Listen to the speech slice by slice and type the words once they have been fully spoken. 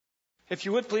If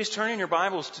you would please turn in your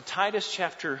Bibles to Titus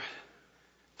chapter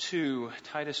 2.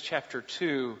 Titus chapter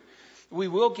 2. We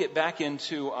will get back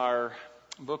into our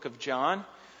book of John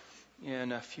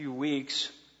in a few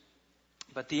weeks.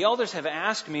 But the elders have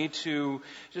asked me to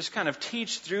just kind of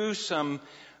teach through some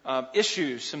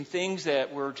issues, some things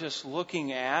that we're just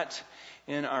looking at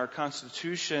in our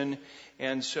Constitution.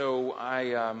 And so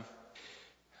I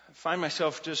find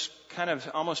myself just kind of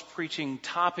almost preaching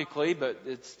topically, but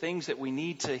it's things that we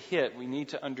need to hit, we need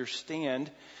to understand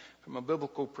from a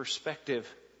biblical perspective.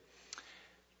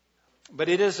 But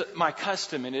it is my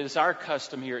custom, and it is our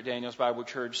custom here at Daniel's Bible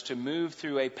Church to move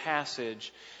through a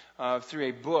passage, through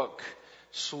a book,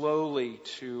 slowly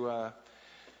to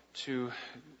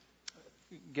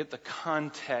get the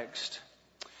context.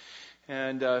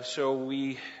 And so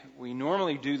we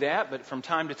normally do that, but from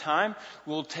time to time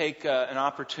we'll take an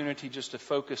opportunity just to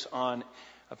focus on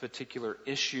a particular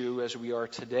issue as we are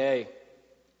today.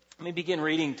 Let me begin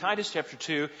reading Titus chapter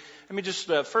 2. Let me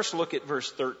just first look at verse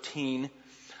 13.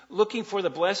 Looking for the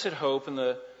blessed hope and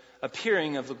the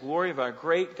appearing of the glory of our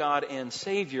great God and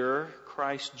Savior,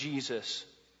 Christ Jesus,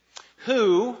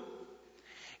 who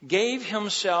gave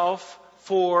himself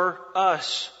for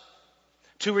us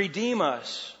to redeem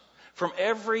us from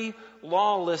every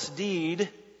lawless deed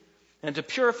and to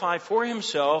purify for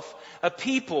himself a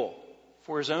people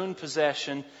for his own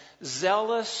possession,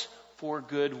 zealous for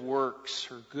good works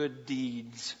or good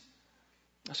deeds.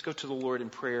 Let's go to the Lord in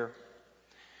prayer.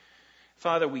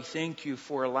 Father, we thank you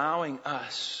for allowing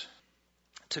us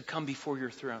to come before your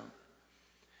throne.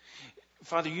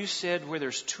 Father, you said where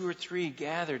there's 2 or 3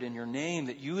 gathered in your name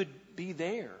that you would be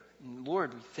there. And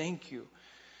Lord, we thank you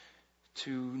to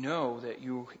know that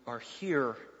you are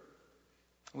here.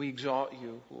 We exalt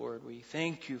you, Lord. We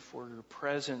thank you for your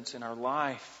presence in our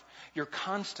life, your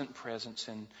constant presence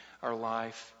in our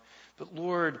life. But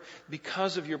Lord,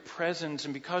 because of your presence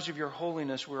and because of your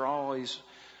holiness, we're always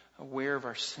aware of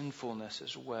our sinfulness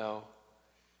as well.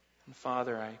 And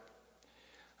Father,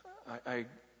 I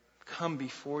come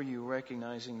before you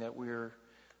recognizing that we're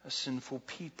a sinful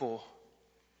people,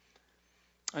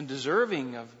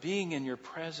 undeserving of being in your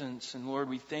presence. And Lord,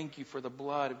 we thank you for the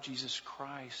blood of Jesus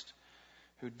Christ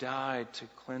who died to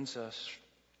cleanse us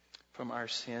from our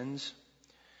sins.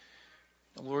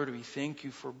 Lord, we thank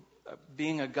you for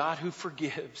being a God who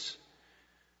forgives.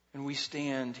 And we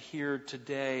stand here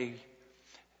today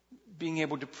being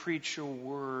able to preach your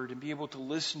word and be able to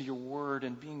listen to your word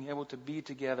and being able to be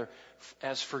together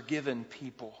as forgiven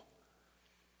people,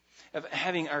 of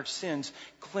having our sins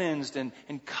cleansed and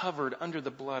covered under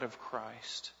the blood of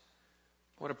Christ.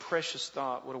 What a precious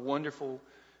thought. What a wonderful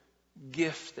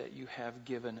gift that you have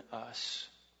given us.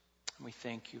 And we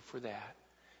thank you for that.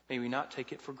 May we not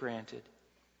take it for granted.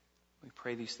 We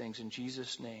pray these things in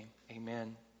Jesus' name.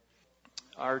 Amen.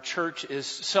 Our church is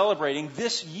celebrating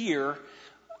this year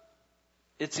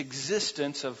its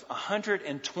existence of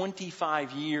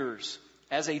 125 years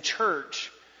as a church.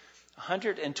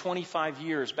 125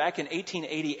 years. Back in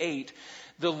 1888,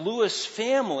 the Lewis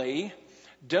family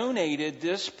donated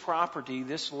this property,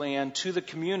 this land, to the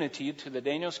community, to the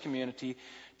Daniels community,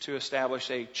 to establish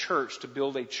a church, to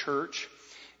build a church.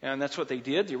 And that's what they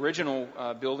did. The original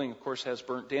building, of course, has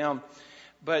burnt down.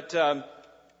 But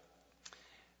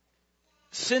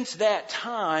since that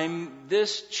time,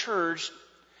 this church,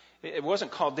 it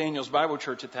wasn't called Daniel's Bible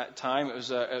Church at that time. It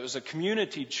was a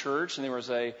community church, and there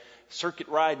was a circuit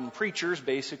riding preachers,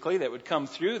 basically, that would come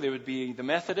through. There would be the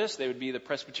Methodists, they would be the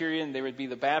Presbyterian, there would be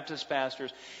the Baptist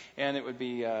pastors, and it would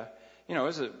be, it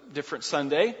was a different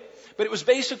Sunday. But it was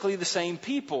basically the same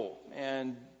people,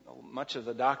 and much of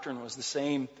the doctrine was the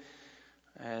same,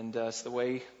 and it's the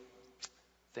way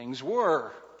things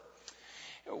were.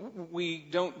 We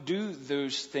don't do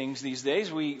those things these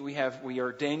days. We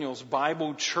are Daniel's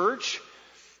Bible Church.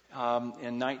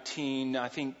 In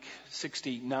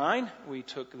 1969, we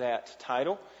took that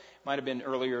title. Might have been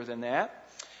earlier than that.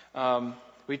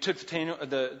 We took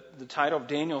the title of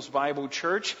Daniel's Bible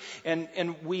Church,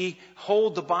 and we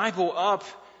hold the Bible up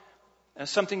as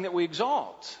something that we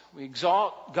exalt. We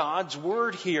exalt God's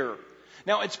Word here.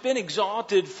 Now, it's been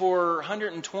exalted for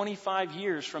 125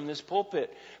 years from this pulpit,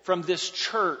 from this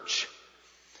church.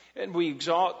 And we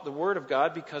exalt the Word of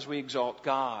God because we exalt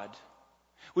God.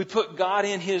 We put God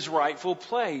in His rightful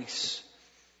place.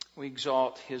 We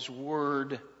exalt His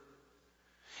Word.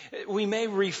 We may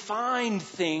refine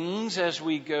things as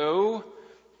we go,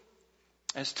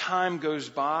 as time goes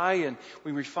by, and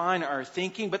we refine our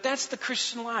thinking. But that's the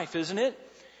Christian life, isn't it?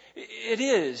 It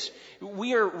is.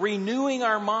 We are renewing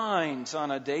our minds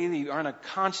on a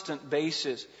constant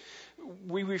basis.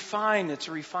 We refine. It's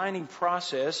a refining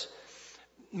process.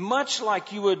 Much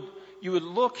like you would would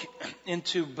look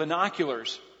into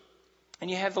binoculars, and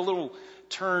you have the little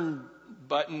turn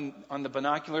button on the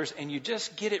binoculars, and you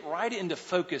just get it right into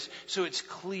focus so it's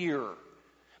clear.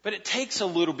 But it takes a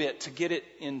little bit to get it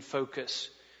in focus.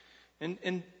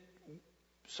 And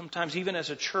sometimes even as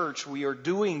a church, we are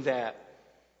doing that.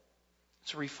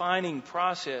 It's a refining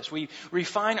process. We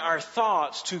refine our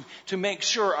thoughts to make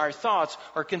sure our thoughts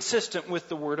are consistent with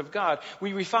the Word of God.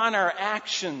 We refine our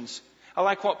actions. I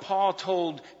like what Paul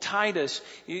told Titus,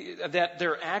 that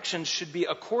their actions should be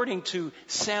according to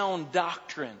sound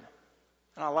doctrine.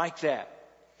 And I like that.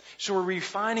 So we're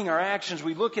refining our actions.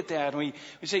 We look at that and we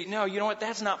say, no, you know what?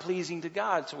 That's not pleasing to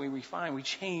God. So we refine, we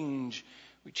change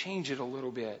it a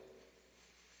little bit.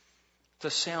 The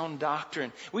sound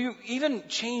doctrine. We even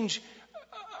change,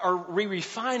 are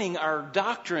refining our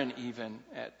doctrine even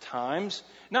at times.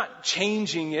 Not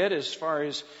changing it as far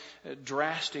as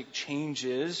drastic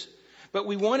changes, but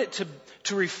we want it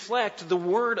to reflect the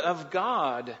Word of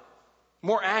God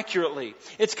more accurately.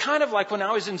 It's kind of like when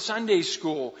I was in Sunday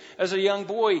school as a young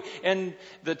boy, and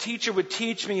the teacher would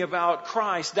teach me about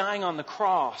Christ dying on the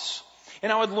cross.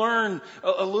 And I would learn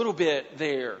a little bit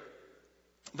there.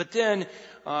 But then,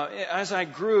 as I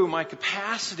grew, my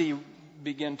capacity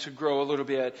began to grow a little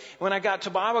bit. When I got to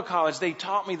Bible college, they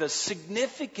taught me the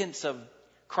significance of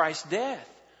Christ's death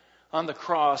on the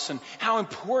cross and how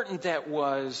important that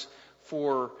was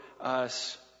for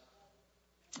us.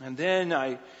 And then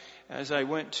as I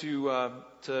went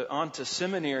on to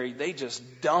seminary, they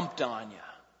just dumped on you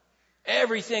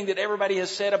everything that everybody has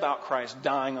said about Christ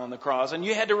dying on the cross, and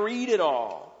you had to read it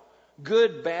all,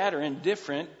 good, bad, or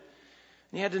indifferent.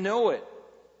 And you had to know it.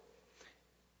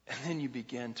 And then you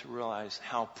begin to realize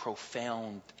how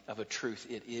profound of a truth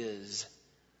it is,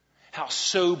 how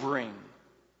sobering,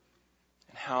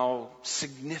 and how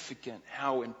significant,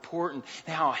 how important,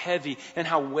 and how heavy, and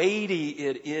how weighty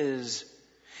it is.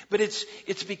 But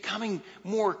it's becoming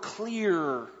more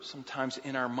clear sometimes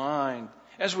in our mind.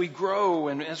 As we grow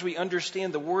and as we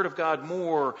understand the Word of God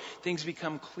more, things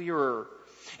become clearer.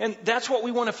 And that's what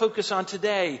we want to focus on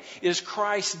today, is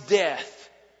Christ's death.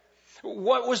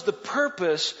 What was the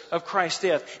purpose of Christ's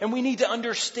death? And we need to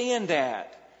understand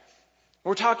that.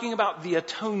 We're talking about the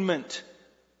atonement.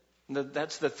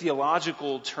 That's the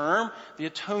theological term, the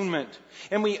atonement.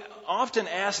 And we often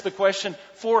ask the question,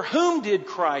 for whom did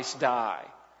Christ die?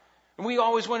 And we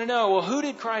always want to know, well, who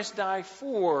did Christ die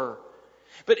for?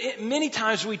 But many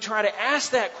times we try to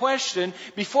ask that question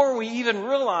before we even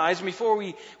realize, before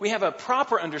we have a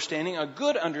proper understanding, a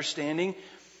good understanding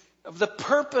of the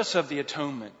purpose of the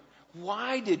atonement.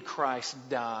 Why did Christ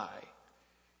die?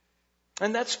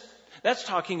 And that's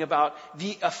talking about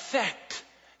the effect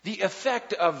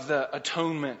of the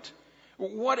atonement,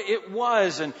 what it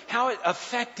was and how it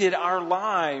affected our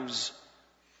lives.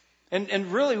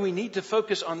 And really we need to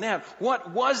focus on that.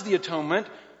 What was the atonement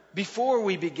before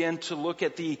we begin to look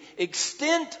at the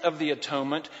extent of the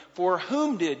atonement? For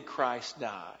whom did Christ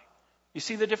die? You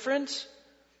see the difference?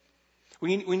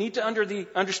 We need to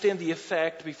understand the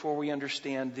effect before we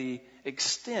understand the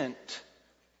extent.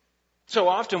 So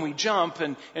often we jump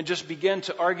and just begin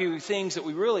to argue things that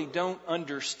we really don't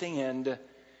understand.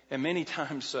 And many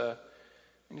times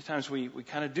we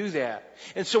kind of do that.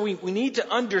 And so we need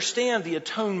to understand the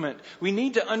atonement. We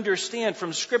need to understand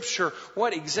from Scripture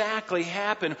what exactly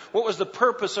happened. What was the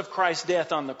purpose of Christ's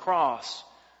death on the cross?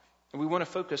 And we want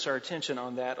to focus our attention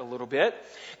on that a little bit.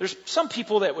 There's some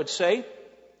people that would say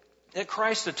that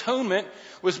Christ's atonement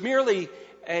was merely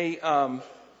a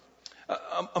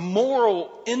moral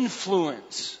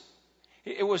influence.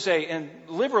 It was and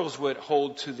liberals would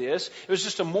hold to this, it was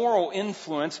just a moral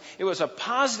influence. It was a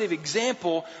positive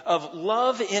example of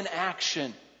love in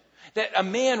action. That a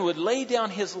man would lay down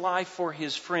his life for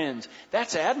his friends.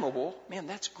 That's admirable. Man,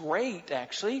 that's great,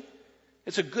 actually.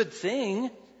 It's a good thing.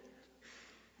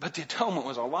 But the atonement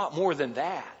was a lot more than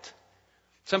that.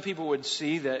 Some people would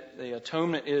see that the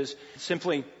atonement is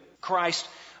simply Christ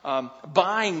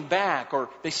buying back, or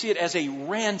they see it as a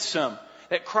ransom.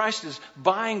 That Christ is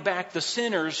buying back the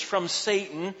sinners from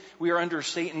Satan. We are under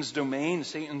Satan's domain,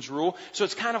 Satan's rule. So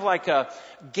it's kind of like a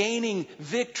gaining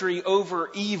victory over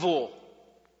evil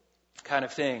kind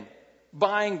of thing.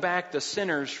 Buying back the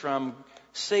sinners from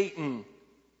Satan.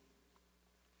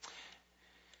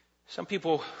 Some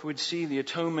people would see the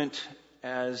atonement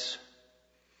as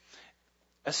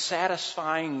a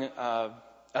satisfying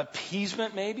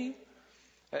appeasement, maybe.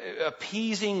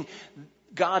 Appeasing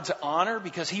God's honor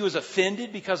because He was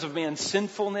offended because of man's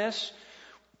sinfulness.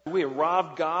 We have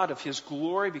robbed God of His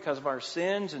glory because of our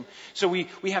sins. And so we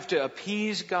have to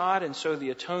appease God. And so the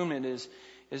atonement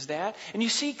is that. And you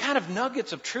see kind of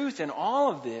nuggets of truth in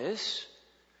all of this.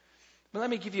 But let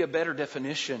me give you a better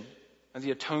definition of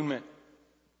the atonement.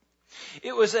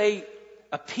 It was a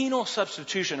penal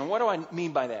substitution. And what do I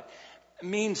mean by that? It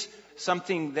means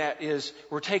something that is,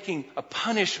 we're taking a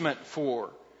punishment for,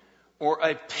 or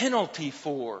a penalty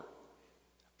for.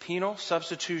 Penal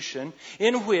substitution,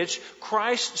 in which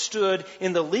Christ stood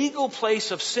in the legal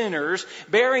place of sinners,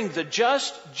 bearing the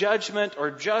just judgment or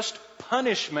just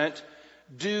punishment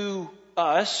due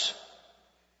us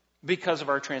because of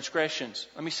our transgressions.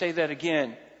 Let me say that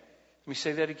again.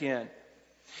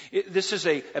 This is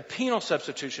a penal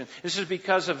substitution. This is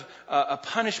because of a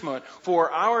punishment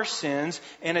for our sins,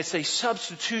 and it's a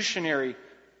substitutionary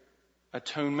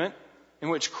atonement in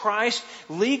which Christ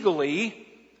legally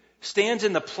stands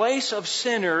in the place of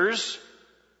sinners,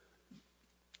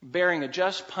 bearing a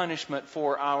just punishment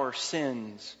for our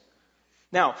sins.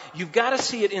 Now, you've got to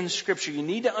see it in Scripture. You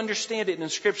need to understand it in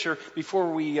Scripture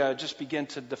before we just begin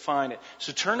to define it.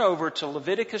 So turn over to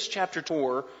Leviticus chapter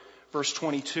 4, verse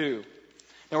 22.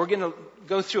 Now, we're going to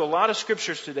go through a lot of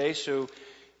Scriptures today, so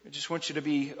I just want you to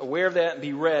be aware of that and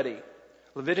be ready.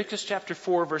 Leviticus chapter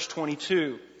 4, verse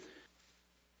 22.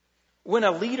 When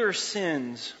a leader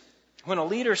sins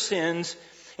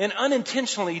and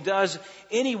unintentionally does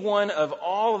any one of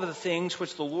all of the things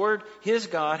which the Lord his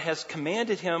God has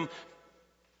commanded him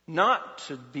not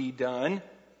to be done,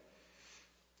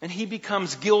 and he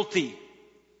becomes guilty.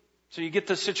 So you get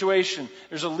the situation.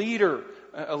 There's a leader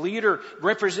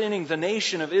representing the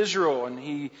nation of Israel, and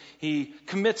he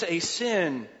commits a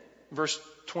sin. Verse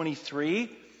 23,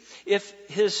 if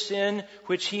his sin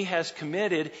which he has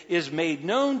committed is made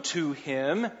known to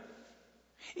him,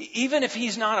 even if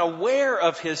he's not aware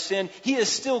of his sin, he is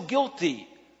still guilty.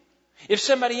 If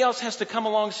somebody else has to come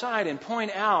alongside and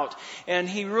point out, and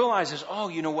he realizes, oh,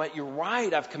 you know what, you're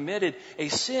right, I've committed a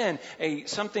sin,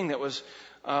 something that was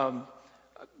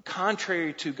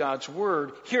contrary to God's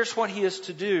word, here's what he is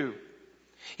to do.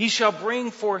 He shall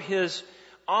bring for his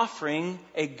offering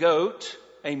a goat,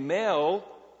 a male,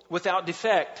 without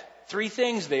defect. 3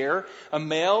 things there. A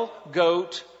male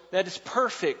goat that is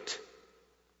perfect.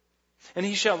 And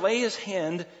he shall lay his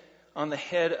hand on the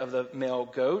head of the male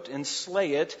goat and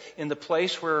slay it in the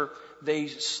place where they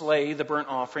slay the burnt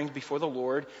offerings before the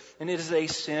Lord. And it is a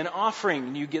sin offering.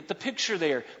 And you get the picture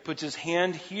there. Puts his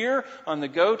hand here on the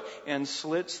goat and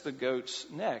slits the goat's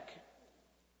neck.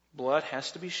 Blood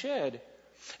has to be shed.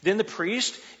 Then the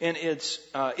priest is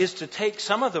to take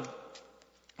some of the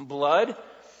blood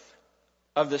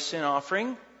of the sin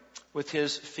offering with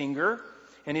his finger,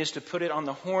 and he is to put it on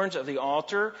the horns of the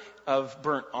altar of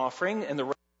burnt offering, and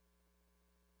the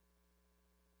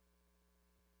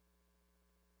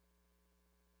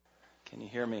Can you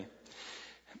hear me?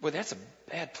 Boy, that's a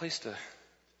bad place to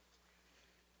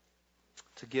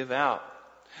give out.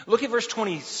 Look at verse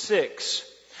 26.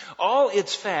 All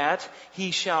its fat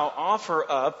he shall offer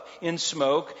up in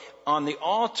smoke on the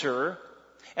altar,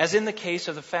 as in the case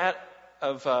of the fat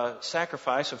of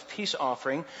sacrifice of peace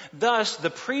offering. Thus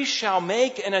the priest shall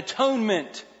make an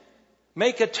atonement.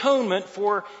 Make atonement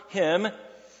for him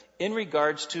in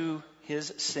regards to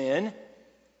his sin,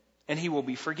 and he will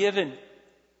be forgiven.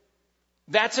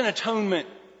 That's an atonement.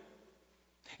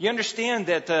 You understand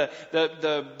that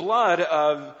the blood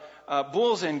of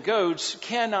bulls and goats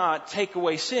cannot take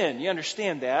away sin. You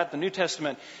understand that. The New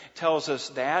Testament tells us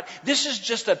that. This is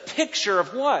just a picture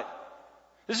of what?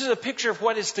 This is a picture of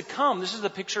what is to come. This is a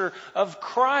picture of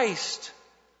Christ.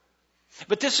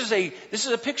 But this is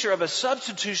a picture of a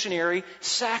substitutionary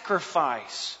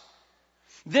sacrifice.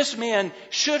 This man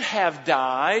should have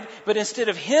died, but instead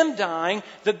of him dying,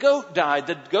 the goat died.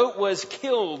 The goat was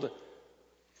killed.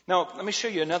 Now, let me show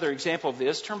you another example of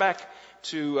this. Turn back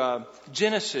to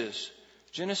Genesis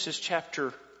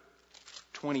chapter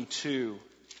 22.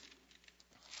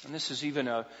 And this is even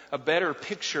a better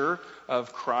picture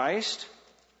of Christ.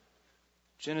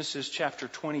 Genesis chapter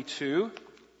 22.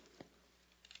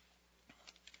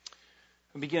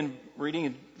 We begin reading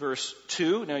in verse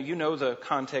 2. Now you know the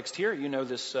context here. You know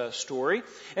this story.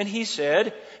 And he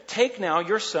said, "Take now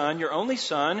your son, your only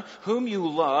son, whom you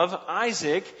love,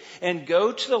 Isaac, and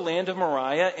go to the land of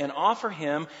Moriah and offer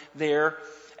him there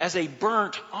as a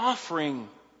burnt offering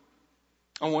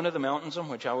on one of the mountains on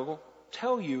which I will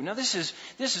tell you." Now this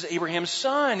is Abraham's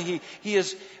son. He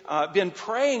has been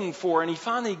praying for, and he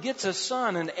finally gets a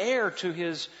son, an heir to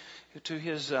his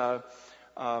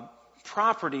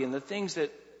property and the things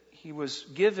that he was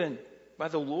given by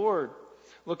the Lord.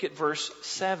 Look at verse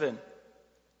 7.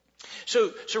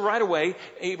 So right away,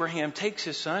 Abraham takes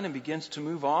his son and begins to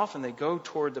move off, and they go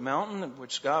toward the mountain,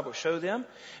 which God will show them.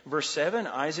 Verse 7,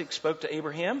 Isaac spoke to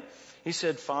Abraham. He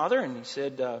said, "Father," and he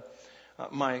said,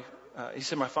 "My he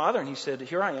said, my father. And he said,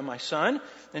 here I am, my son.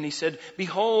 And he said,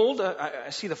 behold, I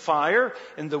see the fire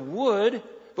and the wood,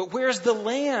 but where's the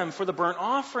lamb for the burnt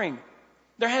offering?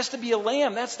 There has to be a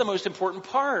lamb. That's the most important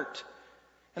part.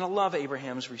 And I love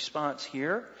Abraham's response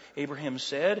here. Abraham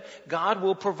said, God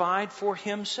will provide for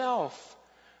himself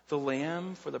the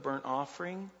lamb for the burnt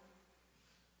offering.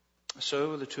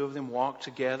 So the two of them walked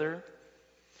together.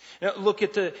 Now look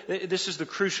at this is the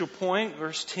crucial point,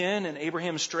 verse 10, and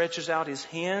Abraham stretches out his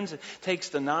hands and takes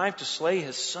the knife to slay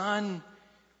his son.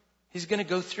 He's going to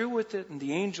go through with it, and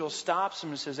the angel stops him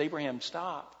and says, Abraham,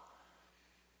 stop.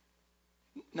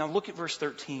 Now look at verse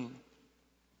 13.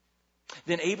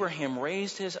 Then Abraham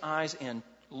raised his eyes and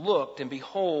looked, and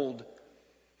behold,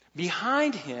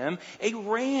 behind him a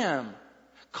ram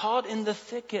caught in the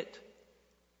thicket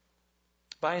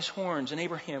by his horns. And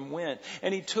Abraham went,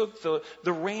 and he took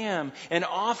the ram and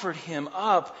offered him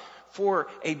up for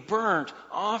a burnt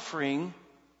offering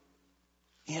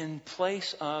in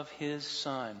place of his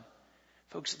son.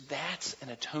 Folks, that's an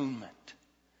atonement.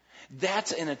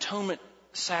 That's an atonement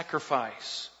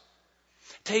sacrifice.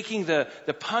 Taking the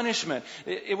punishment.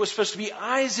 It was supposed to be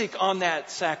Isaac on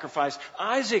that sacrifice.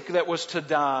 Isaac that was to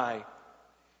die.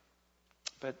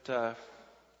 But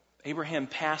Abraham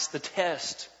passed the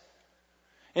test.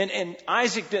 And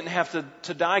Isaac didn't have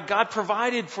to die. God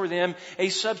provided for them a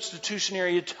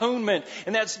substitutionary atonement.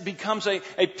 And that becomes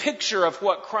a picture of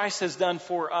what Christ has done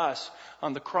for us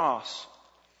on the cross.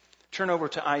 Turn over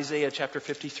to Isaiah chapter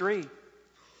 53.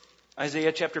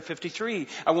 Isaiah chapter 53.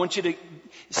 I want you to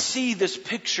see this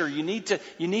picture. You need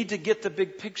to get the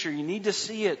big picture. You need to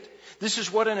see it. This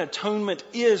is what an atonement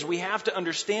is. We have to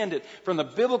understand it from the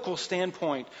biblical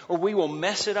standpoint, or we will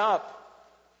mess it up.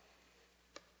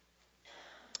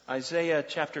 Isaiah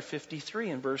chapter 53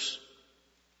 and verse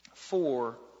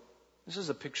 4. This is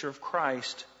a picture of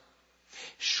Christ.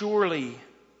 Surely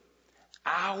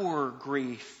our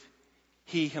grief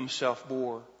he himself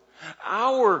bore.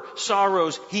 Our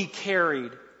sorrows he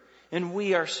carried. And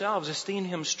we ourselves esteemed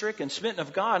him stricken, smitten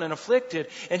of God, and afflicted.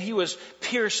 And he was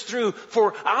pierced through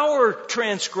for our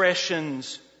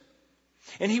transgressions.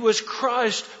 And he was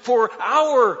crushed for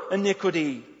our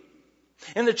iniquity.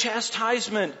 And the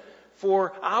chastisement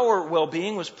for our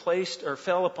well-being was placed or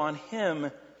fell upon him.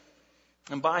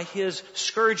 And by his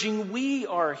scourging we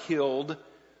are healed.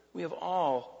 We have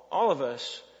all of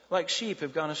us, like sheep,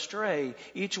 have gone astray.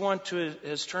 Each one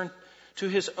has turned to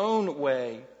his own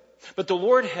way. But the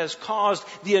Lord has caused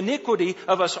the iniquity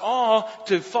of us all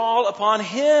to fall upon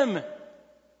him.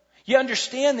 You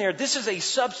understand there, this is a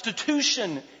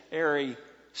substitutionary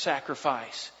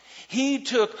sacrifice. He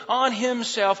took on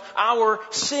himself our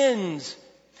sins.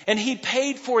 And he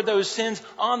paid for those sins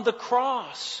on the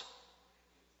cross.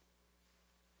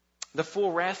 The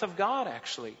full wrath of God,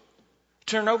 actually.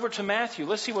 Turn over to Matthew.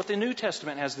 Let's see what the New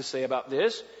Testament has to say about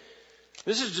this.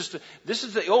 This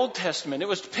is the Old Testament. It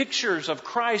was pictures of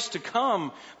Christ to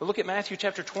come. But look at Matthew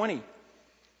chapter 20.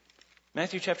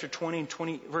 Matthew chapter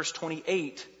 20 verse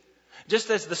 28. Just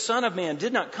as the Son of Man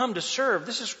did not come to serve,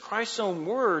 this is Christ's own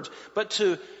words, but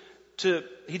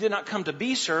he did not come to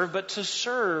be served, but to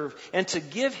serve and to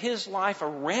give his life a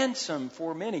ransom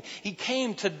for many. He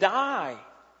came to die.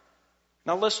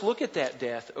 Now let's look at that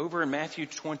death over in Matthew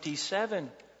 27.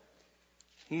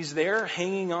 He's there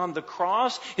hanging on the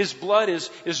cross. His blood is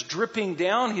dripping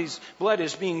down. His blood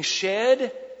is being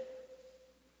shed.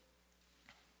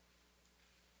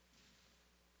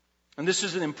 And this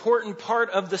is an important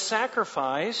part of the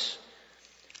sacrifice.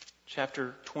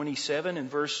 Chapter 27 and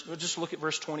just look at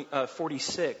verse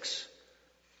 46.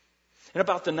 And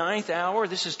about the 9th hour,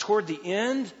 this is toward the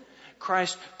end,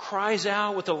 Christ cries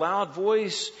out with a loud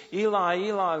voice, Eli,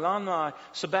 Eli, lama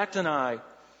sabachthani.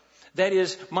 That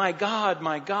is, my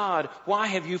God, why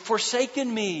have you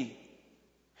forsaken me?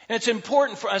 And it's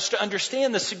important for us to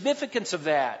understand the significance of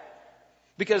that.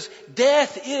 Because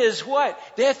death is what?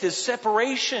 Death is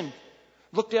separation.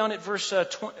 Look down at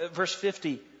verse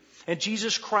 50. And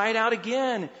Jesus cried out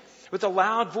again with a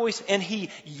loud voice, and he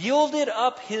yielded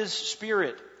up his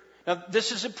spirit. Now,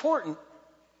 this is important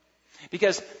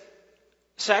because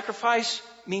sacrifice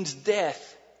means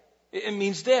death. It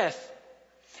means death.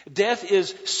 Death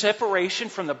is separation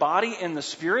from the body and the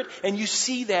spirit, and you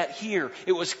see that here.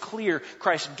 It was clear.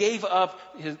 Christ gave up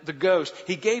the ghost.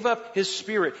 He gave up his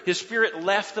spirit. His spirit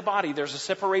left the body. There's a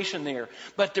separation there.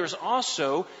 But there's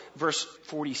also, verse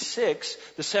 46,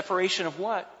 the separation of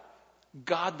what?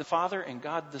 God the Father and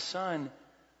God the Son.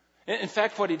 In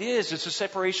fact, what it is, it's a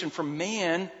separation from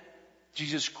man,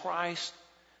 Jesus Christ,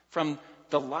 from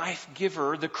the life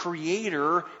giver, the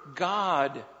creator,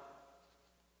 God.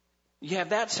 You have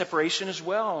that separation as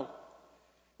well.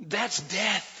 That's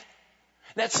death.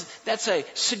 That's a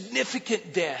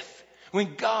significant death.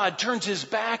 When God turns his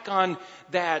back on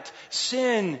that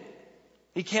sin,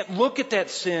 he can't look at that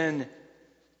sin.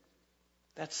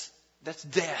 That's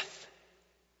death.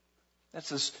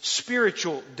 That's a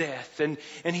spiritual death. And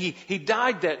he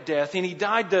died that death, and he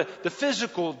died the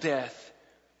physical death.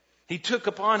 He took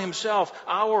upon himself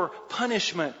our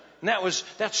punishment. And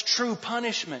that's true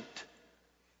punishment.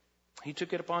 He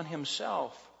took it upon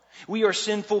himself. We are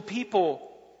sinful people.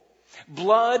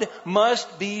 Blood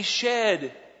must be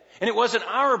shed. And it wasn't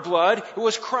our blood, it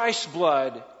was Christ's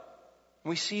blood.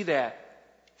 We see that.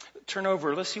 Turn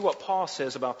over, let's see what Paul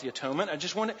says about the atonement. I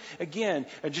just want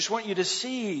you to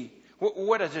see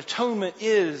what an atonement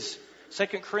is. 2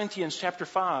 Corinthians chapter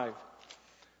 5.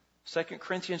 2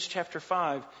 Corinthians chapter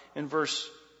 5 and verse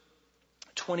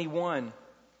 21.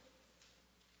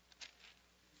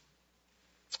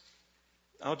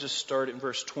 I'll just start in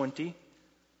verse 20.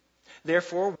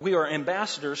 Therefore, we are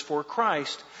ambassadors for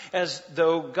Christ, as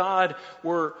though God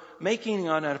were making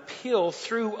an appeal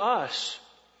through us.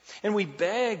 And we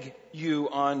beg you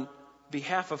on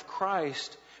behalf of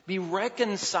Christ, be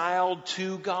reconciled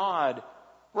to God.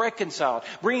 Reconciled.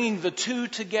 Bringing the two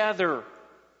together.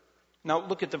 Now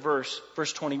look at the verse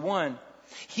 21.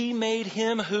 He made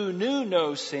him who knew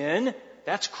no sin.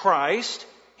 That's Christ.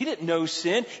 He didn't know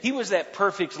sin. He was that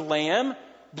perfect lamb,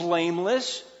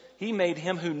 blameless. He made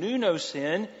him who knew no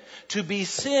sin to be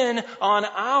sin on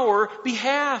our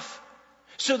behalf,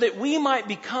 so that we might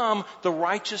become the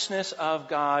righteousness of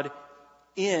God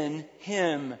in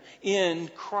him, in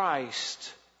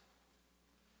Christ.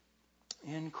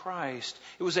 In Christ.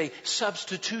 It was a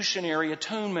substitutionary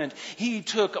atonement. He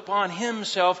took upon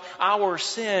himself our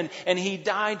sin, and he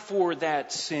died for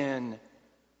that sin.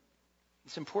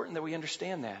 It's important that we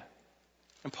understand that.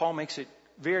 And Paul makes it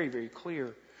very, very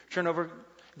clear. Turn over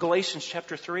Galatians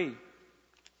chapter 3.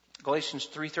 Galatians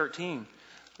 3:13.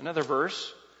 Another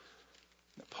verse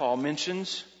that Paul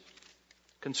mentions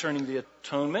concerning the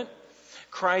atonement.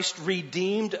 Christ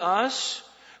redeemed us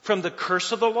from the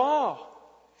curse of the law,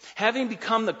 having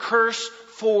become the curse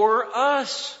for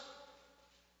us.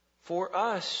 For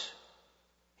us.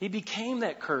 He became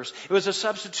that curse. It was a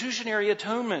substitutionary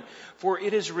atonement. For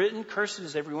it is written, cursed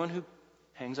is everyone who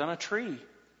hangs on a tree.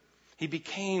 He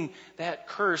became that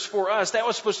curse for us. That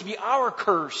was supposed to be our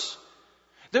curse.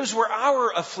 Those were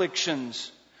our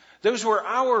afflictions. Those were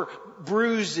our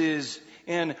bruises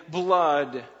and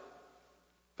blood.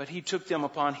 But he took them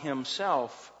upon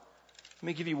himself. Let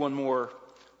me give you one more.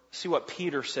 See what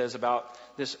Peter says about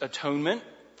this atonement.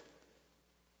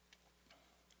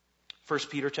 1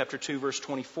 Peter chapter 2, verse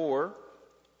 24.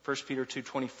 1 Peter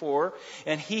 2:24.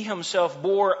 And he himself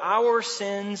bore our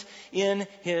sins in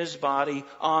his body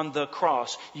on the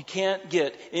cross. You can't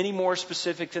get any more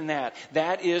specific than that.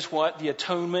 That is what the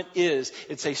atonement is.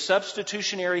 It's a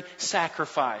substitutionary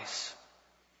sacrifice.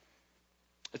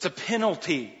 It's a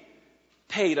penalty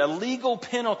paid, a legal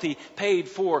penalty paid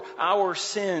for our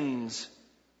sins.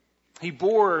 He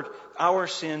bore our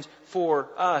sins for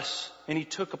us, and he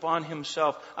took upon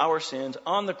himself our sins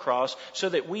on the cross so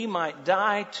that we might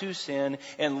die to sin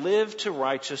and live to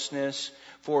righteousness,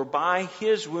 for by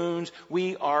his wounds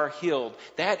we are healed.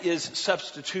 That is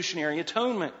substitutionary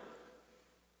atonement.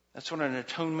 That's what an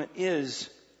atonement is.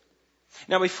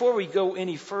 Now, before we go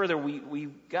any further, we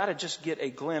got to just get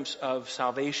a glimpse of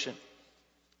salvation.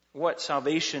 What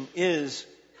salvation is.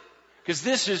 Because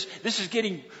this is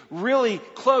getting really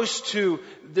close to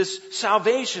this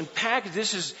salvation package.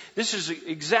 This is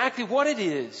exactly what it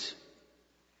is.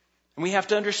 And we have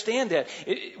to understand that.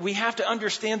 We have to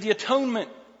understand the atonement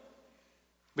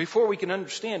before we can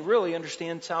really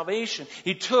understand salvation.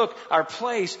 He took our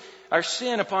place, our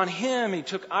sin upon him. He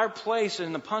took our place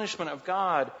in the punishment of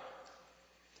God.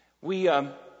 So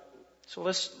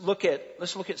let's look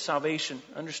at salvation.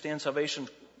 Understand salvation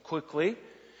quickly.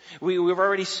 We've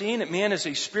already seen that man is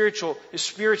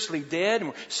spiritually dead, and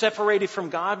we're separated from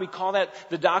God. We call that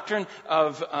the doctrine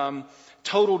of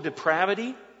total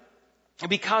depravity.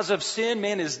 Because of sin,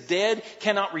 man is dead,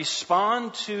 cannot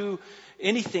respond to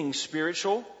anything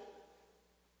spiritual,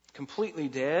 completely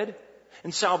dead.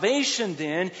 And salvation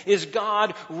then is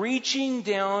God reaching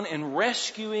down and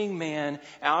rescuing man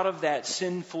out of that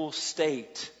sinful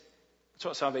state. That's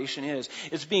what salvation is.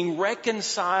 It's being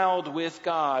reconciled with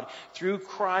God. Through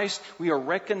Christ, we are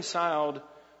reconciled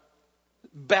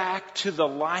back to the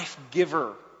life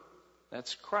giver.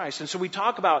 That's Christ. And so we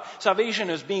talk about salvation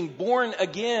as being born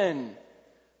again.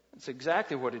 That's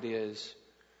exactly what it is.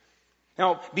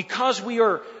 Now, because we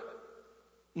are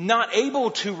not able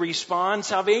to respond,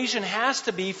 salvation has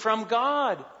to be from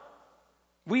God.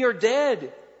 We are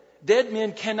dead. Dead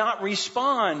men cannot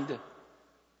respond.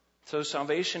 So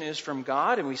salvation is from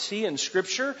God, and we see in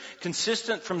Scripture,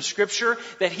 consistent from Scripture,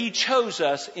 that He chose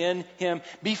us in Him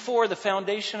before the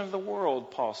foundation of the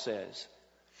world, Paul says.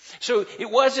 So it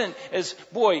wasn't as,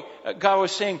 God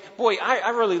was saying,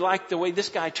 I really like the way this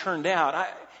guy turned out.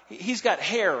 He's got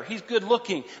hair. He's good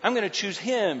looking. I'm going to choose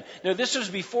him. No, this was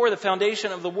before the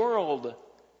foundation of the world.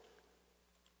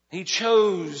 He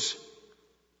chose.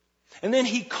 And then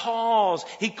He calls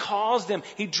them,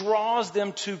 He draws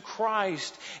them to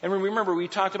Christ. And remember, we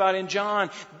talked about in John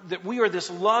that we are this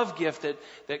love gift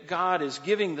that God is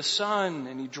giving the Son,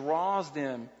 and He draws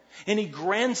them. And He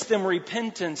grants them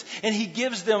repentance, and He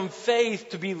gives them faith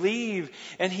to believe,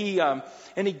 and He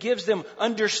gives them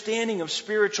understanding of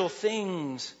spiritual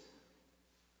things.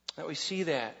 That we see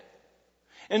that.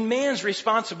 And man's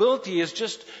responsibility is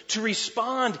just to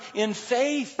respond in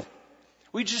faith.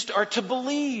 We just are to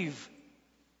believe.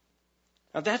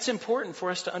 Now that's important for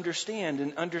us to understand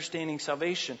in understanding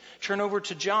salvation. Turn over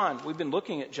to John. We've been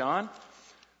looking at John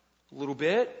a little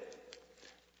bit.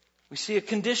 We see a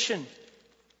condition.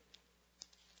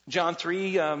 John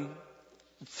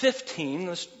 3:15.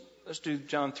 Let's do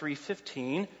John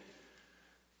 3:15.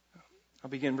 I'll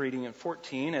begin reading in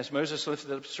 14. As Moses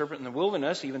lifted up the serpent in the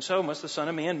wilderness, even so must the Son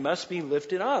of Man must be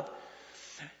lifted up,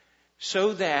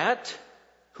 so that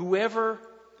whoever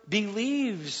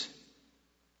believes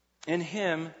in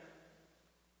Him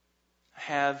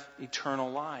have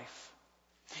eternal life.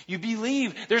 You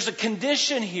believe. There's a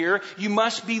condition here. You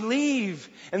must believe.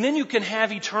 And then you can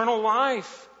have eternal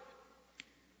life.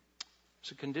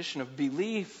 It's a condition of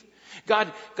belief.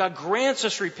 God grants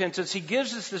us repentance. He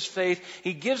gives us this faith.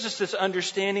 He gives us this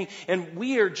understanding. And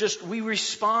we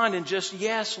respond and just,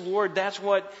 yes, Lord,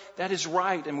 that is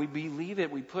right. And we believe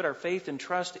it. We put our faith and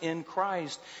trust in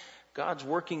Christ. God's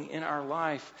working in our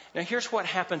life. Now here's what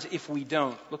happens if we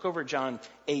don't. Look over at John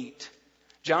 8.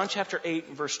 John chapter 8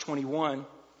 and verse 21.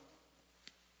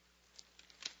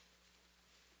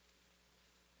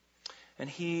 And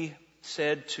He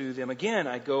said to them, again,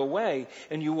 I go away,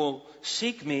 and you will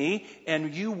seek me,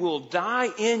 and you will die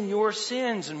in your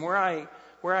sins. And where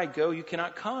I go, you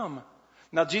cannot come.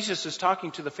 Now Jesus is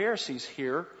talking to the Pharisees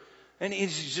here, and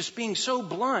He's just being so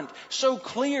blunt, so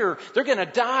clear. They're going to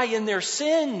die in their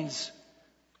sins.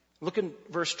 Look in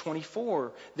verse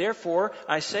 24. Therefore,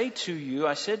 I said to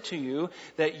you,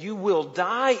 that you will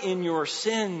die in your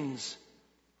sins.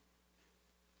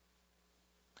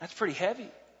 That's pretty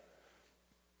heavy.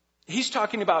 He's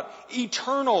talking about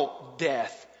eternal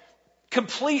death,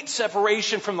 complete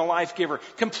separation from the life giver,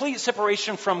 complete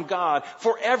separation from God,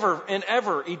 forever and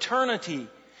ever, eternity.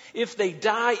 If they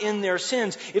die in their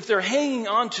sins, if they're hanging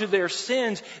on to their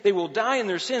sins, they will die in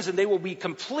their sins and they will be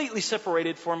completely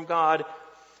separated from God.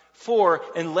 For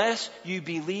unless you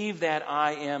believe that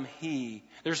I am He,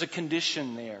 there's a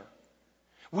condition there.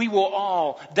 We will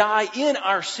all die in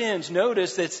our sins.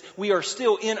 Notice that we are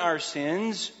still in our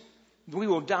sins. We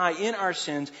will die in our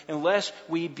sins unless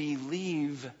we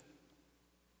believe.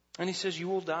 And He says, you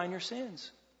will die in your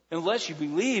sins. Unless you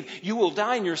believe, you will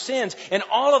die in your sins and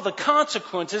all of the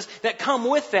consequences that come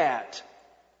with that.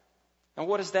 Now,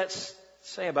 what does that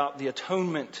say about the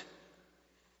atonement?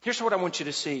 Here's what I want you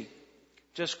to see,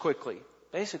 just quickly.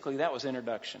 Basically, that was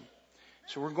introduction.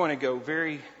 So we're going to go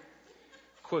very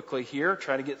quickly here,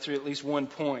 try to get through at least one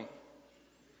point.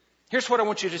 Here's what I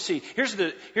want you to see. Here's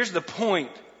the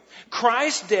point.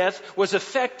 Christ's death was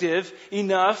effective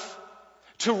enough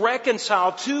to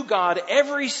reconcile to God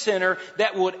every sinner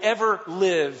that would ever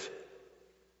live.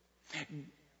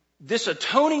 This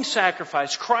atoning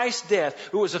sacrifice, Christ's death,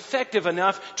 it was effective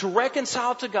enough to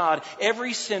reconcile to God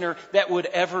every sinner that would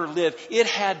ever live. It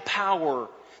had power.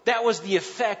 That was the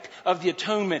effect of the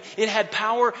atonement. It had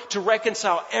power to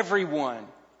reconcile everyone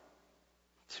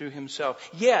to Himself.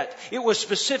 Yet, it was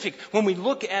specific. When we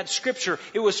look at Scripture,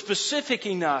 it was specific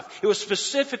enough. It was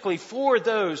specifically for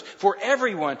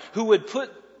everyone who would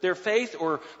put their faith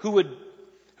or who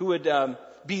would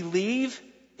believe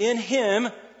in Him.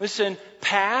 Listen,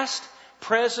 past,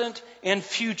 present, and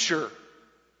future.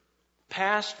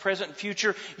 Past, present, and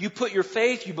future. You put your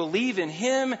faith, you believe in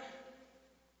Him,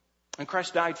 and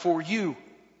Christ died for you.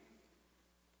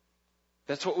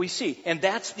 That's what we see. And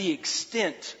that's the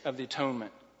extent of the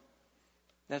atonement.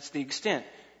 That's the extent.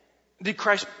 Did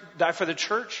Christ die for the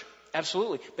church?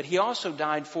 Absolutely. But He also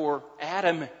died for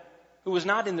Adam, who was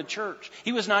not in the church.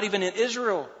 He was not even in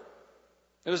Israel.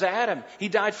 It was Adam. He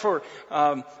died for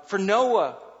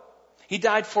Noah. He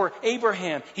died for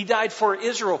Abraham. He died for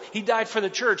Israel. He died for the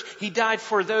church. He died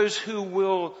for those who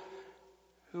will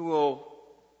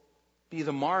be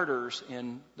the martyrs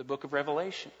in the book of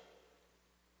Revelation.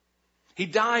 He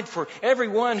died for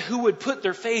everyone who would put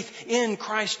their faith in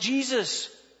Christ Jesus,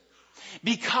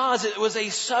 because it was a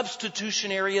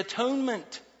substitutionary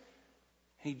atonement.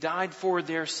 He died for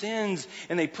their sins,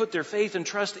 and they put their faith and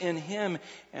trust in Him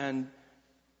and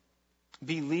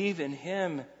believe in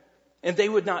Him. And they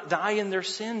would not die in their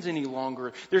sins any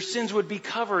longer. Their sins would be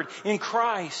covered in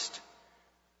Christ.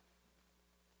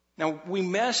 Now, we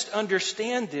must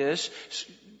understand this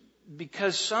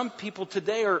because some people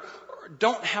today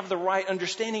don't have the right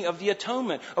understanding of the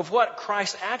atonement, of what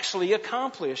Christ actually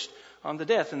accomplished on the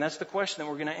death. And that's the question that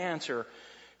we're going to answer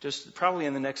just probably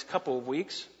in the next couple of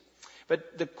weeks.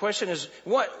 But the question is,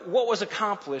 what was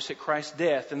accomplished at Christ's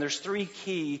death? And there's three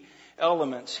key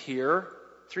elements here.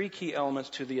 Three key elements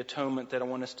to the atonement that I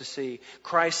want us to see.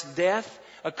 Christ's death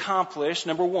accomplished,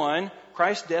 number one,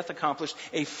 Christ's death accomplished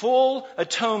a full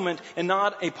atonement and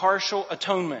not a partial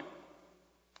atonement.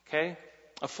 Okay?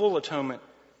 A full atonement.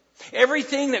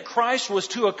 Everything that Christ was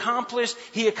to accomplish,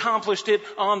 He accomplished it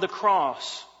on the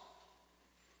cross.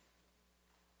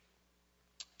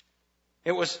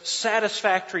 It was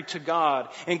satisfactory to God,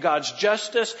 and God's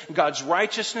justice, God's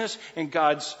righteousness, and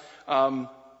God's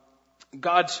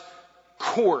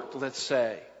court, let's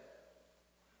say.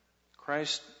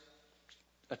 Christ's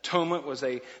atonement was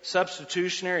a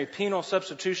penal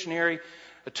substitutionary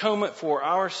atonement for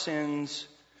our sins.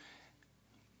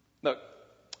 Look,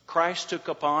 Christ took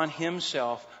upon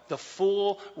Himself the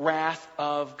full wrath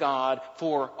of God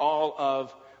for all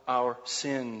of our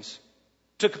sins.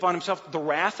 Took upon Himself the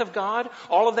wrath of God.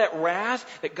 All of that wrath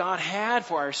that God had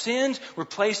for our sins were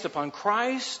placed upon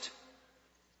Christ.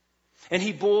 And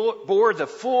He bore the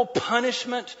full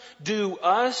punishment due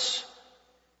us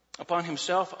upon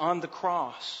Himself on the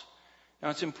cross. Now,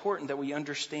 it's important that we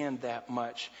understand that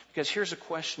much, because here's a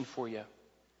question for you.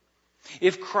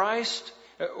 If Christ,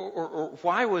 or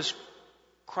why was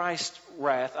Christ's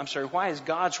wrath, why is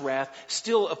God's wrath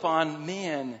still upon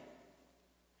men?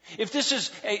 If this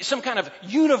is some kind of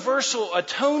universal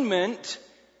atonement,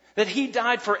 that He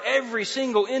died for every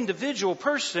single individual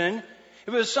person, if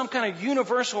it was some kind of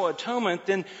universal atonement,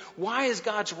 then why is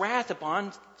God's wrath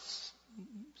upon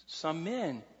some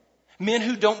men? Men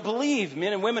who don't believe,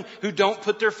 men and women who don't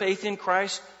put their faith in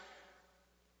Christ.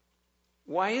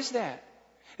 Why is that?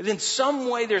 And in some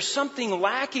way there's something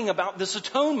lacking about this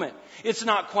atonement. It's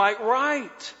not quite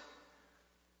right.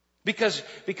 Because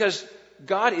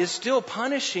God is still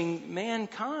punishing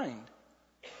mankind.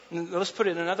 And let's put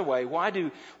it another way. Why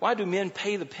do men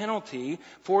pay the penalty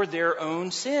for their own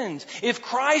sins? If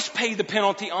Christ paid the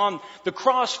penalty on the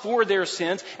cross for their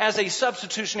sins as a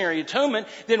substitutionary atonement,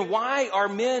 then why are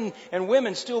men and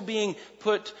women still being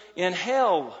put in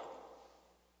hell?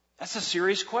 That's a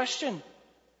serious question.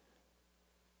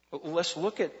 Let's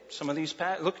look at some of these.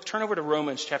 Turn over to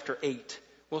Romans chapter 8.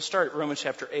 We'll start at Romans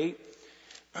chapter 8.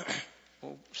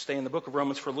 We'll stay in the book of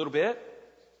Romans for a little bit.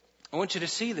 I want you to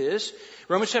see this.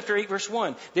 Romans chapter 8, verse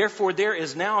 1. Therefore, there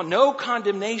is now no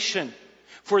condemnation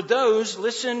for those,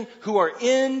 listen, who are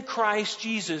in Christ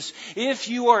Jesus. If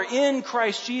you are in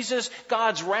Christ Jesus,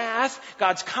 God's wrath,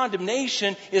 God's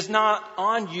condemnation is not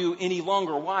on you any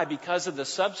longer. Why? Because of the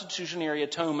substitutionary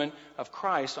atonement of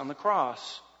Christ on the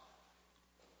cross.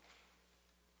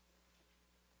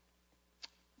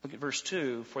 Look at verse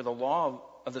 2. For the law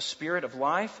of the Spirit of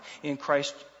life in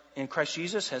Christ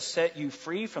Jesus has set you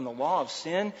free from the law of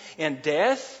sin and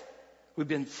death. We've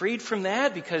been freed from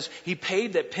that because He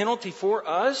paid that penalty for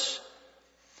us.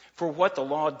 For what the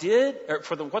law did, or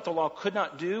what the law could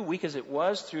not do, weak as it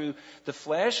was through the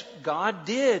flesh, God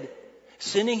did,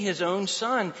 sending His own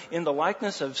Son in the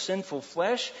likeness of sinful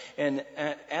flesh and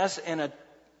as an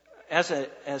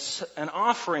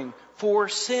offering for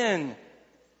sin.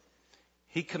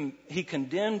 He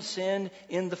condemned sin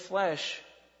in the flesh,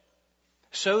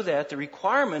 so that the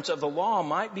requirements of the law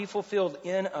might be fulfilled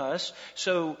in us,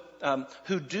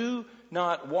 who do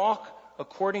not walk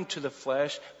according to the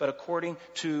flesh, but according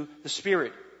to the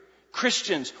Spirit.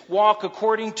 Christians walk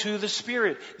according to the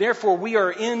Spirit. Therefore, we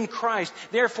are in Christ.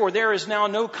 Therefore, there is now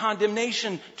no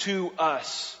condemnation to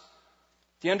us.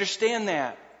 Do you understand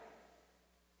that?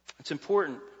 It's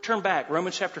important. Turn back,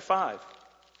 Romans chapter 5.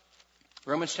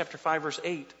 Romans chapter 5, verse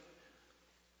 8.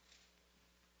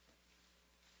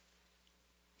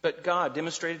 But God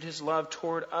demonstrated His love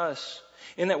toward us,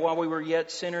 in that while we were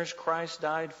yet sinners, Christ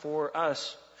died for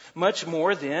us. Much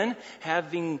more then,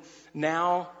 having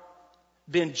now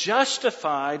been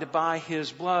justified by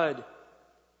His blood.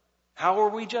 How are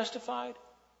we justified?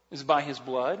 It's by His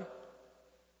blood.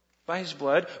 By His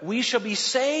blood. We shall be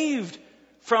saved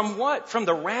from what? From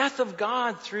the wrath of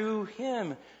God through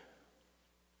Him.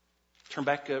 Turn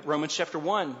back to Romans chapter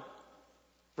 1,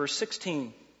 verse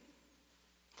 16.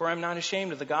 For I am not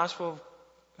ashamed of the gospel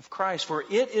of Christ, for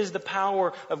it is the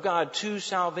power of God to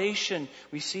salvation.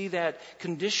 We see that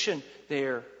condition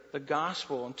there, the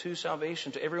gospel and to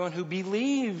salvation to everyone who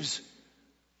believes.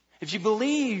 If you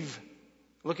believe,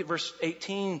 look at verse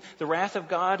 18. The wrath of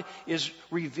God is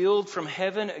revealed from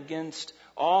heaven against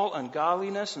all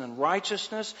ungodliness and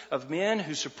unrighteousness of men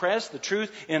who suppress the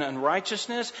truth in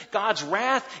unrighteousness. God's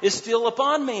wrath is still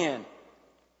upon man.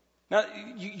 Now,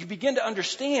 you begin to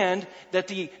understand that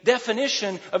the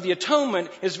definition of the atonement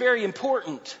is very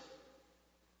important.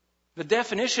 The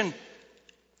definition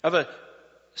of a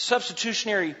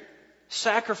substitutionary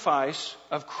sacrifice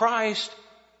of Christ,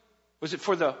 was it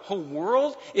for the whole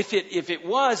world? If it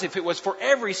was for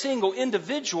every single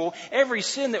individual, every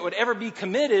sin that would ever be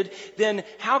committed, then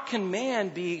how can man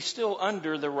be still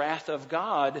under the wrath of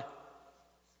God?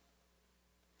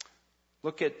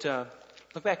 Look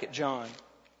back at John.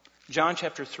 John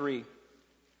chapter 3,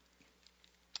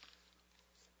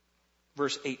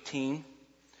 verse 18.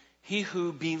 He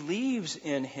who believes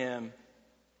in him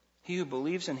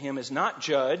is not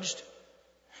judged,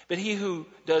 but he who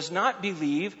does not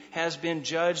believe has been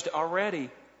judged already,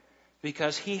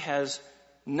 because he has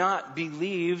not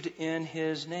believed in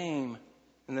his name,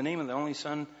 in the name of the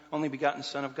only begotten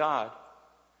Son of God.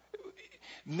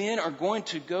 Men are going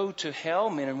to go to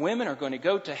hell. Men and women are going to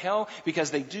go to hell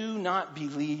because they do not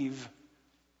believe.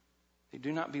 They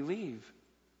do not believe.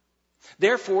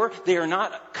 Therefore, they are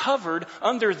not covered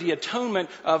under the atonement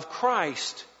of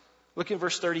Christ. Look at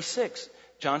verse 36.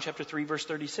 John chapter 3, verse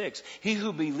 36. He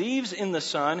who believes in the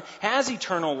Son has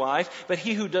eternal life, but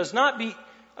he who does not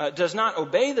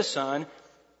obey the Son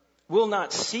will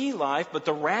not see life, but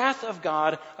the wrath of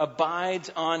God abides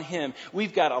on him.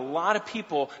 We've got a lot of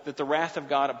people that the wrath of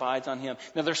God abides on him.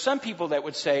 Now, there's some people that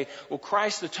would say, well,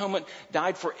 Christ's atonement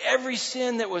died for every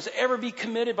sin that was ever be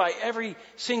committed by every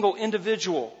single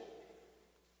individual.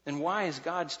 Then why is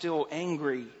God still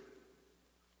angry?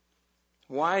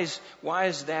 Why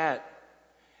is that?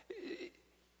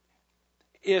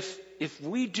 If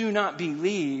we do not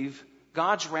believe,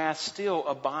 God's wrath still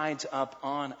abides up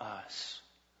on us.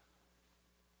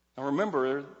 Now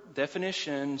remember,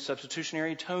 definition,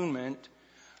 substitutionary atonement.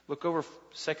 Look over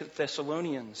 2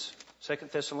 Thessalonians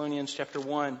chapter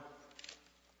 1.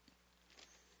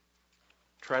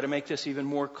 Try to make this even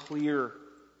more clear.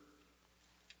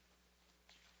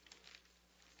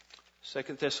 2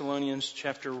 Thessalonians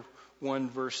chapter 1,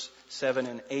 verse 7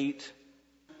 and 8.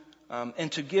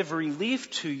 And to give relief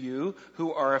to you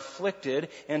who are afflicted,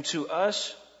 and to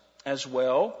us as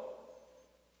well,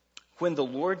 when the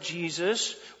Lord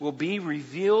Jesus will be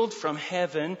revealed from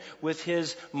heaven with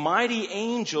his mighty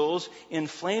angels in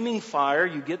flaming fire.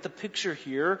 You get the picture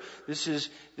here. This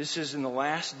is in the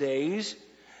last days,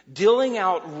 dealing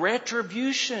out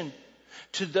retribution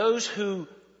to those who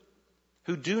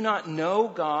do not know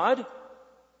God,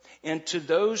 and to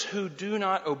those who do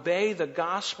not obey the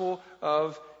gospel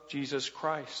of Jesus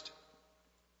Christ.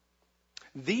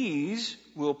 These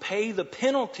will pay the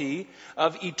penalty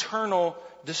of eternal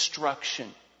destruction.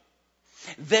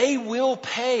 They will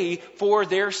pay for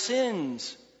their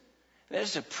sins. That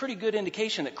is a pretty good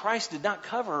indication that Christ did not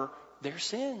cover their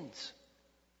sins,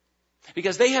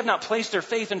 because they have not placed their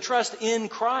faith and trust in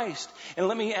Christ. And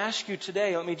let me ask you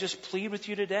today, let me just plead with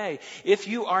you today. If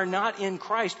you are not in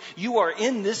Christ, you are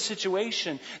in this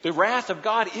situation. The wrath of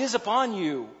God is upon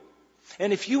you.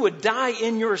 And if you would die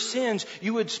in your sins,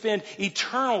 you would spend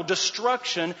eternal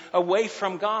destruction away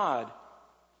from God.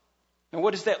 Now,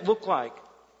 what does that look like?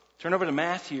 Turn over to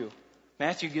Matthew.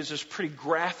 Matthew gives us a pretty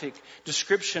graphic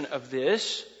description of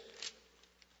this.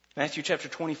 Matthew chapter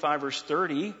 25, verse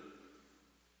 30.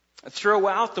 Throw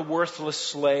out the worthless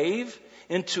slave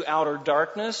into outer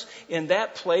darkness. In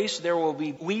that place there will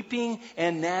be weeping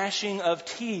and gnashing of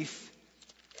teeth.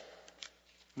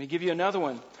 Let me give you another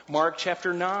one. Mark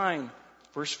chapter 9,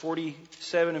 verse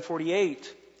 47 and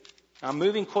 48. I'm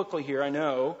moving quickly here, I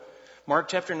know. Mark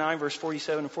chapter 9, verse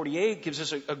 47 and 48 gives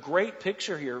us a great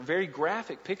picture here, a very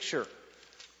graphic picture.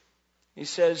 He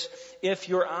says, if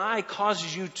your eye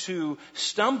causes you to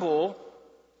stumble,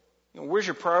 where's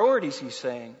your priorities, he's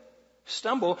saying?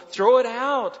 Stumble, throw it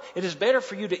out. It is better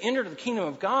for you to enter the kingdom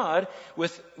of God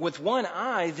with one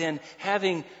eye than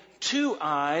having two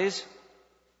eyes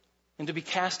and to be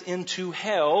cast into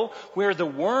hell, where the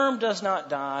worm does not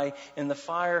die and the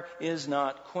fire is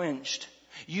not quenched.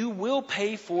 You will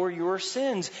pay for your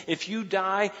sins if you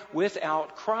die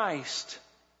without Christ.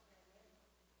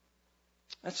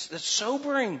 That's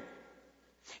sobering.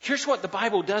 Here's what the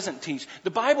Bible doesn't teach. The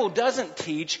Bible doesn't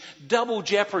teach double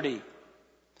jeopardy.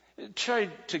 Try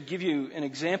to give you an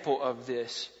example of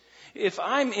this. If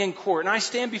I'm in court and I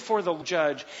stand before the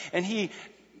judge and he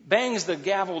bangs the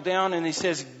gavel down and he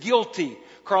says, guilty.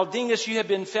 Carl Dingus, you have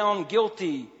been found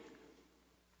guilty.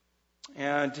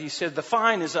 And he said, the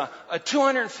fine is a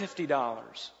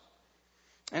 $250.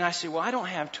 And I say, well, I don't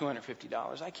have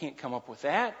 $250. I can't come up with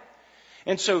that.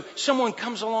 And so someone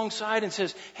comes alongside and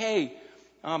says, hey,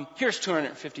 here's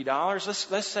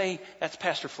 $250. Let's say that's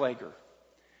Pastor Flager.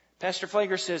 Pastor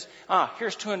Flager says,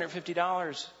 here's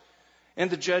 $250. And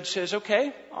the judge says,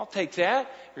 okay, I'll take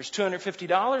that. Here's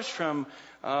 $250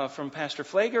 from Pastor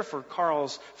Flager for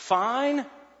Carl's fine.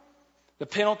 The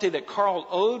penalty that Carl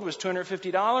owed was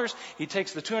 $250. He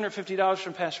takes the $250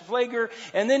 from Pastor Flager,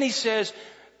 and then he says,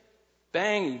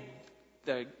 bang,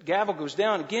 the gavel goes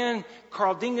down again.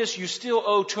 Carl Dingus, you still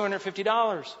owe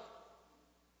 $250.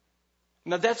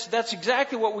 Now that's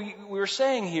exactly what we were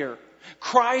saying here.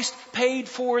 Christ paid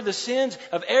for the sins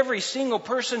of every single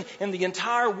person in the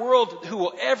entire world who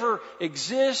will ever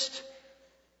exist.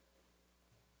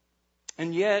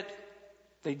 And yet,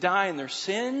 they die in their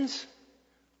sins.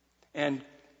 And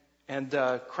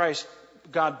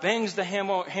God bangs the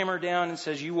hammer down and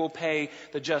says, you will pay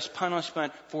the just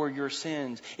punishment for your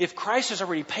sins. If Christ has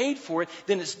already paid for it,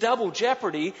 then it's double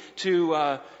jeopardy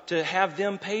to have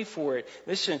them pay for it.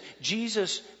 Listen,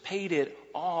 Jesus paid it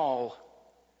all.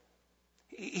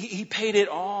 He paid it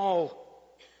all.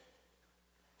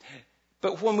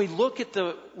 But when we look at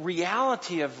the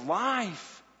reality of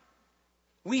life,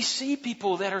 we see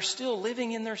people that are still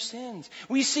living in their sins.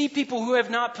 We see people who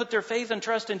have not put their faith and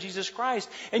trust in Jesus Christ,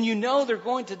 and you know they're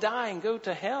going to die and go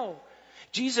to hell.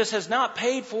 Jesus has not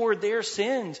paid for their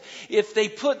sins. If they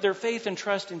put their faith and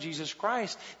trust in Jesus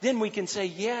Christ, then we can say,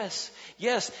 yes,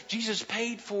 Jesus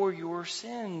paid for your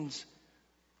sins.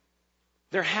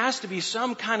 There has to be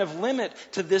some kind of limit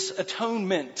to this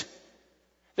atonement.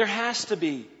 There has to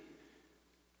be.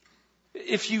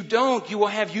 If you don't, you will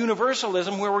have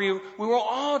universalism where we will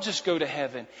all just go to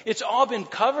heaven. It's all been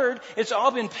covered. It's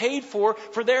all been paid for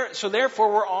so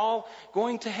therefore we're all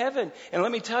going to heaven. And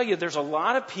let me tell you, there's a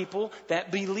lot of people that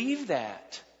believe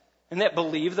that. And that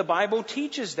believe the Bible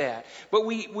teaches that. But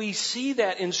we see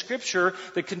that in Scripture.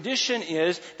 The condition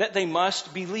is that they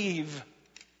must believe.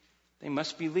 They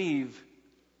must believe.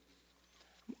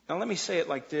 Now let me say it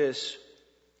like this.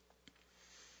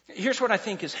 Here's what I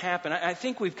think has happened. I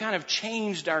think we've kind of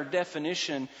changed our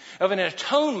definition of an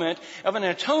atonement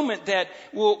that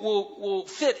will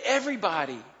fit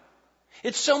everybody.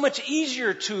 It's so much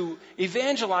easier to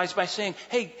evangelize by saying,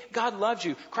 hey, God loves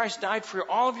you. Christ died for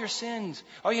all of your sins.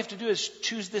 All you have to do is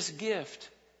choose this gift.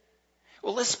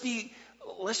 Well,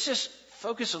 let's just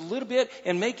focus a little bit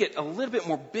and make it a little bit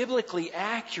more biblically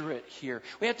accurate here.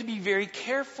 We have to be very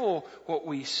careful what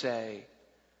we say.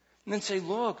 And then say,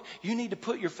 look, you need to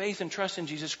put your faith and trust in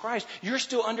Jesus Christ. You're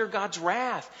still under God's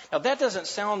wrath. Now that doesn't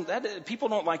sound, people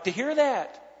don't like to hear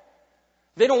that.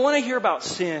 They don't want to hear about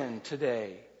sin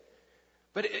today.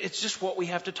 But it's just what we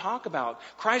have to talk about.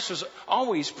 Christ was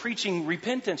always preaching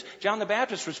repentance. John the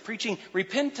Baptist was preaching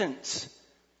repentance.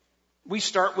 We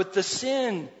start with the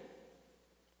sin.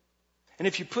 And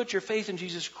if you put your faith in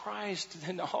Jesus Christ,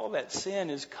 then all that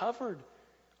sin is covered.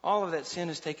 All of that sin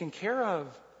is taken care of.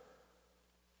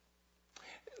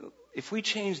 If we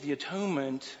change the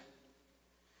atonement,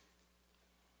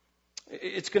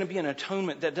 it's going to be an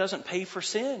atonement that doesn't pay for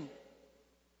sin.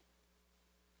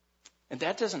 And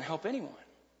that doesn't help anyone.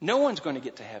 No one's going to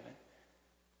get to heaven.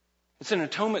 It's an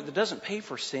atonement that doesn't pay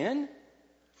for sin.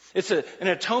 It's an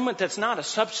atonement that's not a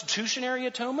substitutionary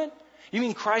atonement. You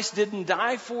mean Christ didn't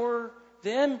die for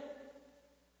them?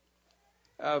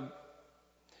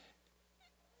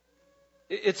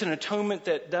 It's an atonement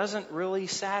that doesn't really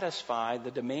satisfy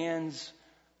the demands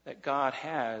that God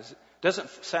has. It doesn't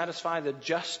satisfy the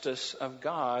justice of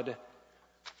God.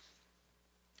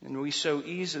 And we so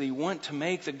easily want to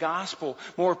make the gospel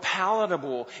more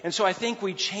palatable. And so I think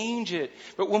we change it.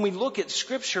 But when we look at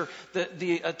Scripture,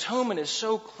 the atonement is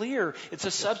so clear. It's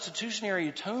a substitutionary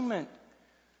atonement.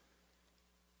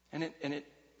 And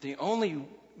the only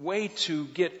way to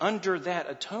get under that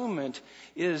atonement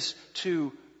is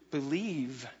to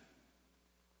believe.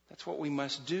 That's what we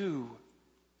must do.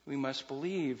 We must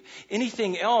believe.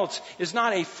 Anything else is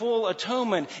not a full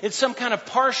atonement. It's some kind of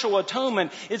partial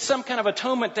atonement. It's some kind of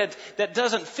atonement that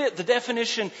doesn't fit the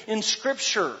definition in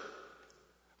Scripture.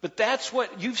 But that's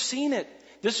what, you've seen it.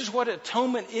 This is what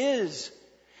atonement is.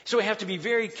 So we have to be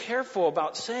very careful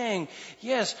about saying,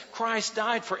 yes, Christ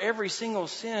died for every single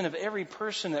sin of every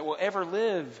person that will ever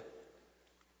live.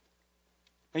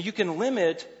 Now you can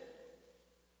limit.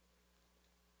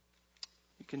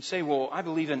 You can say, well, I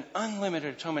believe in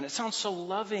unlimited atonement. It sounds so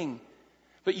loving.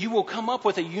 But you will come up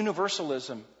with a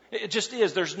universalism. It just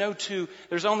is.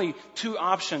 There's only two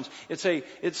options.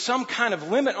 It's some kind of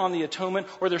limit on the atonement,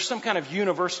 or there's some kind of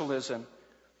universalism.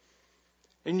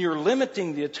 And you're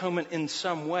limiting the atonement in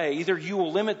some way. Either you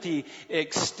will limit the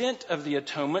extent of the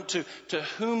atonement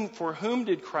for whom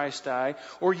did Christ die,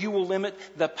 or you will limit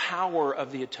the power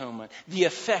of the atonement, the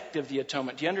effect of the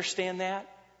atonement. Do you understand that?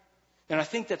 And I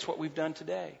think that's what we've done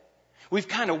today. We've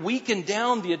kind of weakened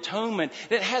down the atonement.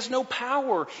 It has no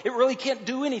power. It really can't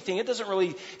do anything. It doesn't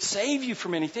really save you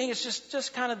from anything. It's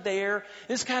just kind of there.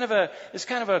 It's kind of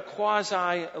a quasi,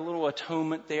 a little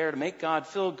atonement there to make God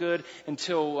feel good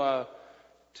until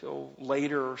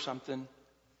later or something.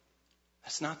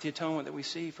 That's not the atonement that we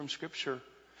see from Scripture.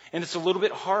 And it's a little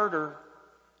bit harder.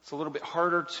 It's a little bit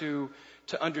harder to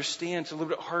understand. It's a little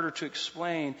bit harder to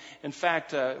explain. In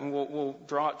fact, we'll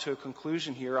draw it to a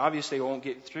conclusion here. Obviously, I won't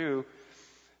get through,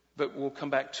 but we'll come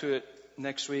back to it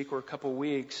next week or a couple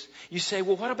weeks. You say,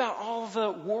 well, what about all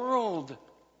the world?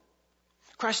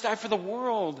 Christ died for the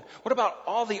world. What about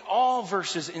all the all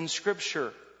verses in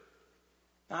Scripture?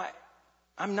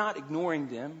 I'm not ignoring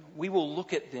them. We will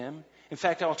look at them. In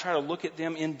fact, I'll try to look at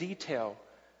them in detail.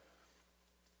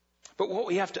 But what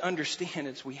we have to understand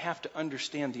is we have to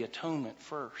understand the atonement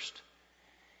first.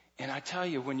 And I tell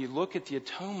you, when you look at the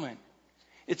atonement,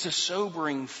 it's a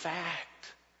sobering fact.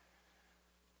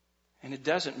 And it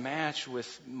doesn't match with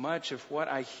much of what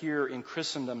I hear in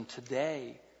Christendom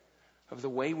today of the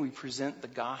way we present the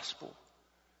gospel.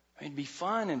 It'd be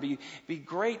fun and be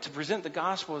great to present the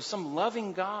gospel as some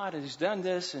loving God who's done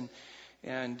this,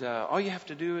 and all you have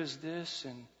to do is this.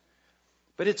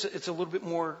 But it's a little bit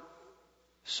more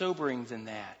sobering than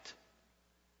that.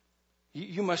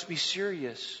 You must be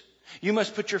serious. You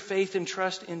must put your faith and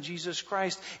trust in Jesus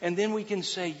Christ. And then we can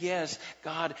say, yes,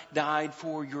 God died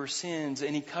for your sins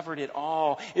and He covered it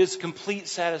all. It's complete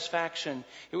satisfaction.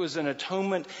 It was an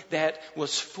atonement that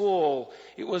was full.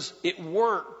 It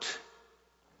worked.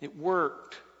 It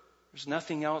worked. There's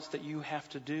nothing else that you have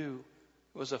to do.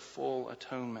 It was a full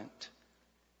atonement.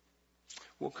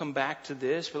 We'll come back to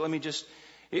this, but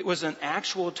it was an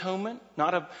actual atonement,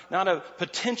 not a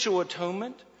potential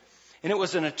atonement. And it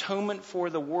was an atonement for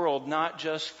the world, not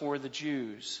just for the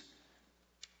Jews.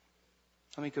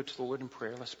 Let me go to the Lord in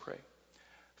prayer. Let's pray.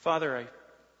 Father,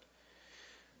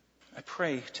 I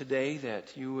pray today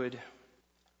that you would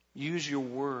use your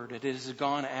word. It has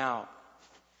gone out.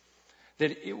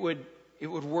 That it would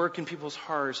work in people's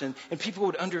hearts and people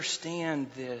would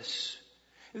understand this.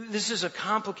 This is a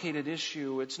complicated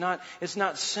issue. It's not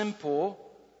simple.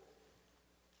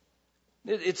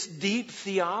 It's deep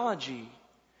theology.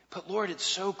 But Lord, it's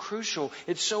so crucial.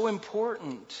 It's so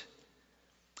important.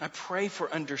 I pray for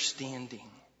understanding.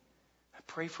 I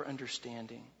pray for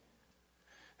understanding.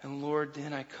 And Lord,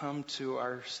 then I come to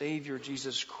our Savior,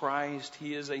 Jesus Christ.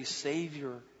 He is a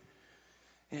Savior.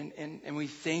 And we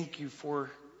thank you for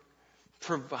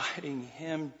providing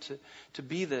Him to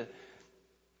be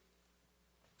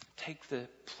take the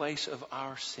place of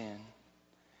our sin.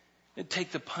 And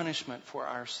take the punishment for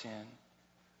our sin.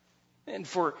 And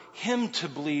for Him to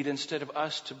bleed instead of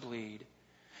us to bleed.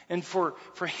 And for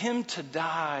Him to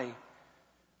die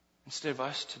instead of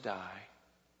us to die.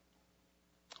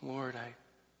 Lord,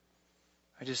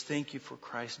 I just thank you for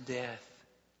Christ's death.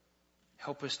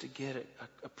 Help us to get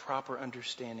a proper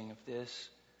understanding of this.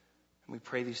 And we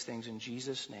pray these things in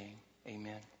Jesus' name.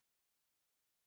 Amen.